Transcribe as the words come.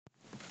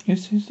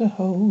This is the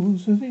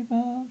Holsworthy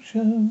Mark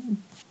Show.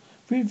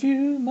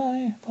 Review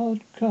my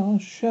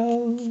podcast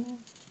show.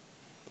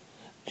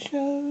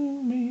 Show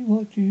me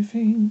what you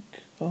think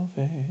of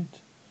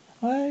it.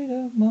 I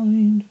don't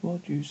mind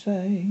what you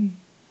say.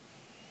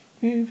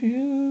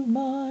 Review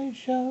my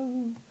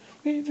show.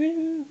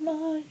 Review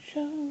my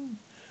show.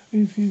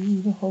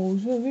 Review the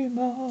Holsworthy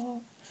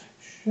Mark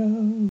Show.